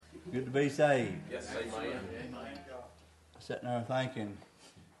Good to be saved. Yes, amen. Sitting there thinking,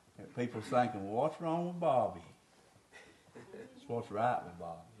 people's thinking, well, what's wrong with Bobby? It's what's right with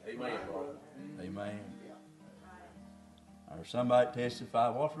Bobby. Amen, brother. Amen. Or somebody testify,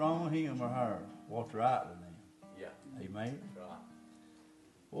 what's wrong with him or her? What's right with them? Yeah. Amen. Right.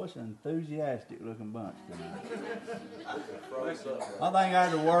 What's an enthusiastic looking bunch tonight? Praise up, I think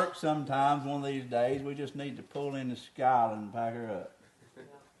after work sometimes, one of these days, we just need to pull in the Skyline and pack her up.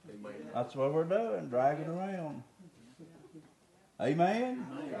 Amen. That's what we're doing, dragging around. Amen.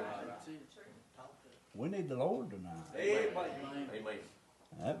 We need the Lord tonight. Amen.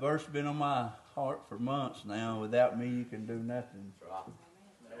 That verse has been on my heart for months now. Without me, you can do nothing. Right.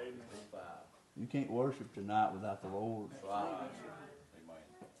 You can't worship tonight without the Lord. Right.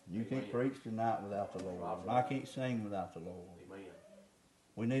 You can't preach tonight without the Lord. I can't sing without the Lord. Amen.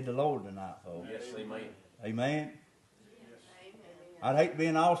 We need the Lord tonight, folks. Yes, amen. Amen. I'd hate to be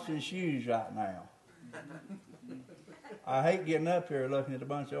in Austin's shoes right now. I hate getting up here looking at a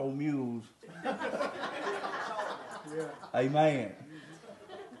bunch of old mules. Amen.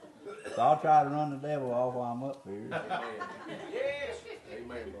 So I'll try to run the devil off while I'm up here. Amen. Yes.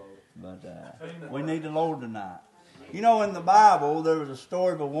 Amen, brother. But we need the Lord tonight. You know, in the Bible, there was a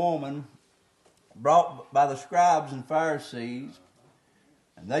story of a woman brought by the scribes and Pharisees.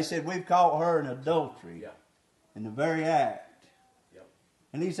 And they said, we've caught her in adultery. Yeah. In the very act. Yep.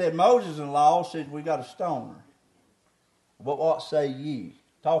 And he said, Moses in law said, we got to stone her. But what say ye?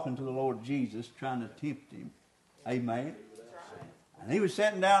 Talking to the Lord Jesus, trying to tempt him. Amen. And he was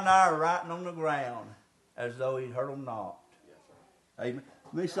sitting down there writing on the ground as though he'd heard them not. Amen.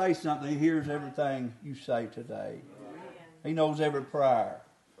 Let me say something. He hears everything you say today. He knows every prayer.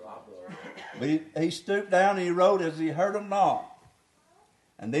 But he stooped down and he wrote as he heard them not.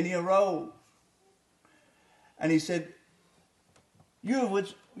 And then he arose. And he said, you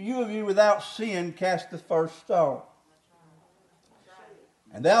of you without sin cast the first stone.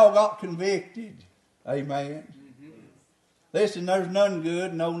 And they all got convicted. Amen. Listen, there's none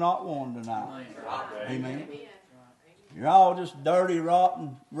good, no, not one tonight. Amen. You're all just dirty,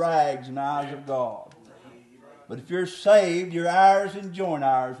 rotten rags in the eyes of God. But if you're saved, you're heirs and joint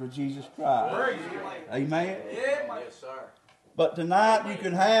heirs with Jesus Christ. Amen. Yes, sir. But tonight you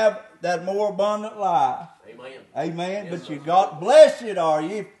can have that more abundant life. Amen. Amen. Yes, But sir. you got, blessed are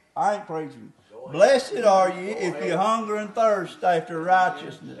you. I ain't preaching. Blessed are you if you hunger and thirst after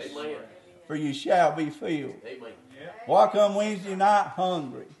righteousness. Amen. For you shall be filled. Amen. Why come Wednesday night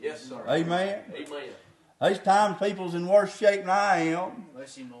hungry? Yes, sir. Amen. Amen. There's times people's in worse shape than I am.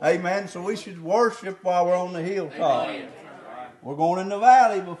 Amen. So we should worship while we're on the hilltop. Amen. We're going in the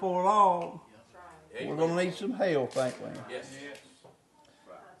valley before long. We're Amen. going to need some help, ain't we? Yes.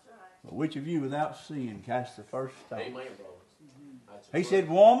 But which of you without sin cast the first stone? Amen, brother. That's He right. said,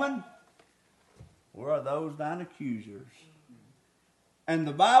 woman, where are those thine accusers? And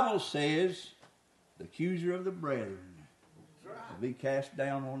the Bible says, the accuser of the brethren will be cast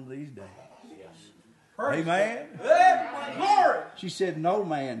down one of these days. Yes. Amen. Glory! She said, no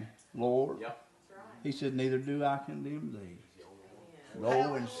man, Lord. Yep. He said, neither do I condemn thee. Go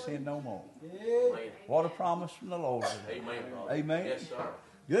and sin no more. Amen. What a promise from the Lord today. Amen, brother. Amen. Yes, sir.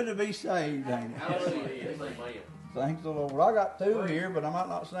 Good to be saved, ain't it? Hallelujah. Amen. Thank the Lord. I got two here, but I might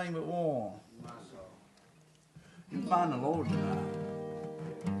not sing but one. You can find the Lord tonight.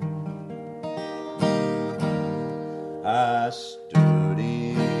 I stood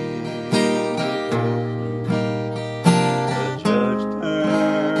in the courtroom. The judge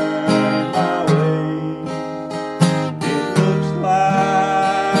turned my way. It looks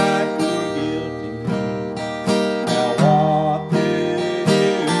like we're guilty. Now what do you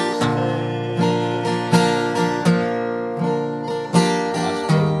say? I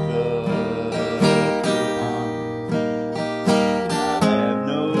spoke up to honor. I have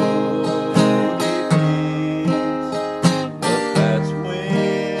no defense, but that's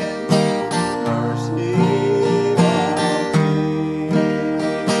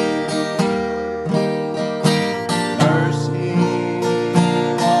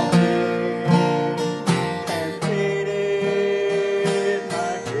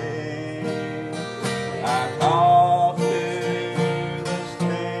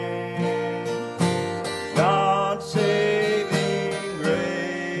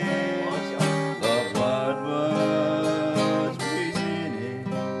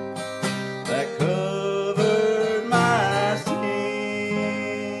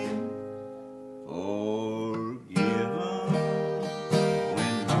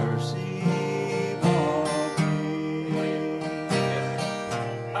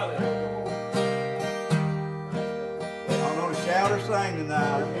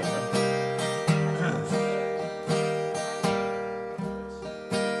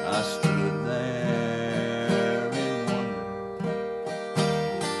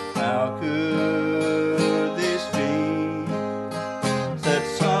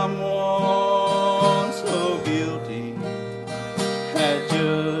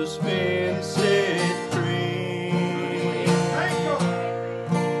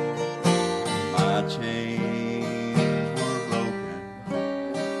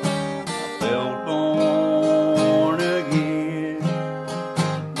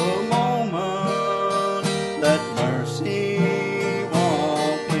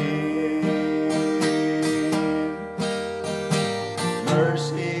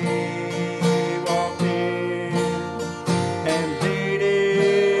me.